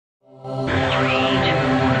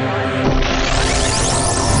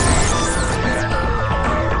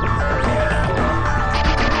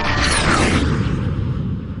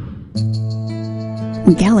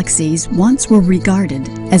Galaxies once were regarded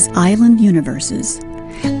as island universes,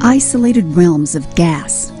 isolated realms of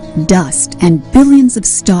gas, dust, and billions of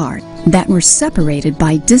stars that were separated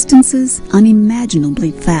by distances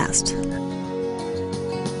unimaginably vast.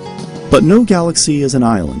 But no galaxy is an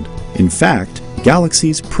island. In fact,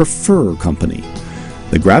 galaxies prefer company.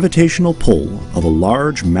 The gravitational pull of a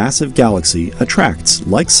large, massive galaxy attracts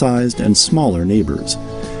like-sized and smaller neighbors.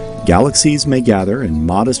 Galaxies may gather in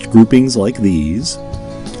modest groupings like these,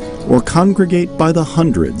 or congregate by the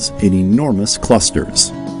hundreds in enormous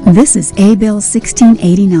clusters. This is Abell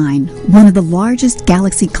 1689, one of the largest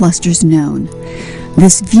galaxy clusters known.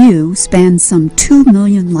 This view spans some 2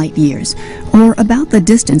 million light-years, or about the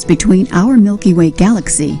distance between our Milky Way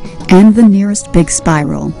galaxy and the nearest big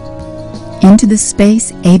spiral. Into this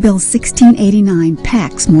space, Abell 1689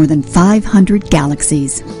 packs more than 500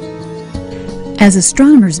 galaxies. As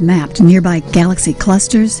astronomers mapped nearby galaxy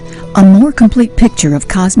clusters, a more complete picture of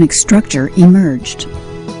cosmic structure emerged.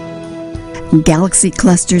 Galaxy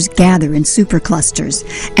clusters gather in superclusters,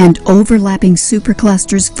 and overlapping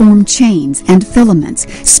superclusters form chains and filaments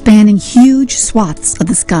spanning huge swaths of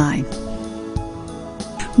the sky.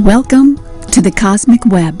 Welcome to the cosmic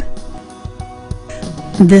web.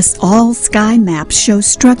 This all-sky map shows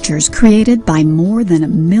structures created by more than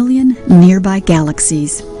 1 million nearby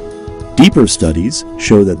galaxies. Deeper studies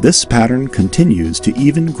show that this pattern continues to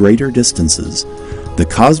even greater distances. The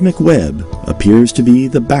cosmic web appears to be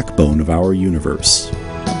the backbone of our universe.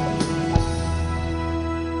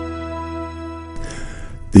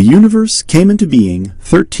 The universe came into being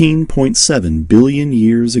 13.7 billion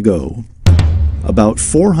years ago. About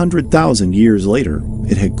 400,000 years later,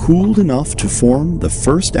 it had cooled enough to form the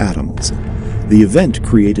first atoms. The event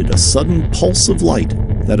created a sudden pulse of light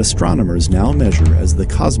that astronomers now measure as the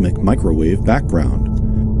cosmic microwave background.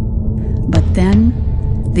 But then,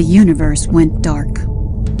 the universe went dark.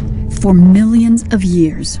 For millions of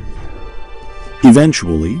years.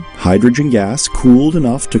 Eventually, hydrogen gas cooled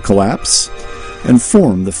enough to collapse and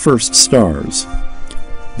form the first stars.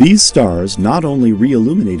 These stars not only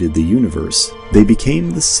re-illuminated the universe, they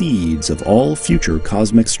became the seeds of all future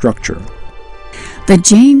cosmic structure. The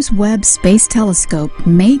James Webb Space Telescope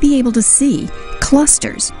may be able to see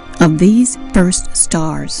clusters of these first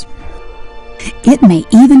stars. It may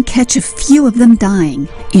even catch a few of them dying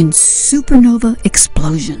in supernova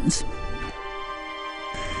explosions.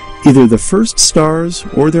 Either the first stars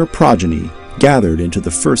or their progeny gathered into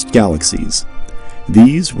the first galaxies.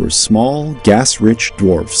 These were small, gas-rich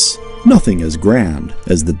dwarfs, nothing as grand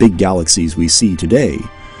as the big galaxies we see today,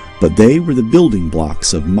 but they were the building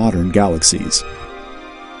blocks of modern galaxies.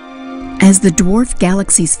 As the dwarf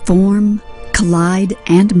galaxies form, collide,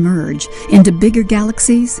 and merge into bigger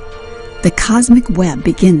galaxies, the cosmic web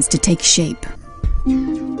begins to take shape.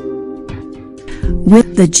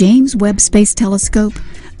 With the James Webb Space Telescope,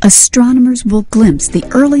 astronomers will glimpse the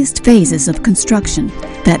earliest phases of construction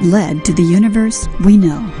that led to the universe we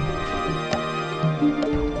know.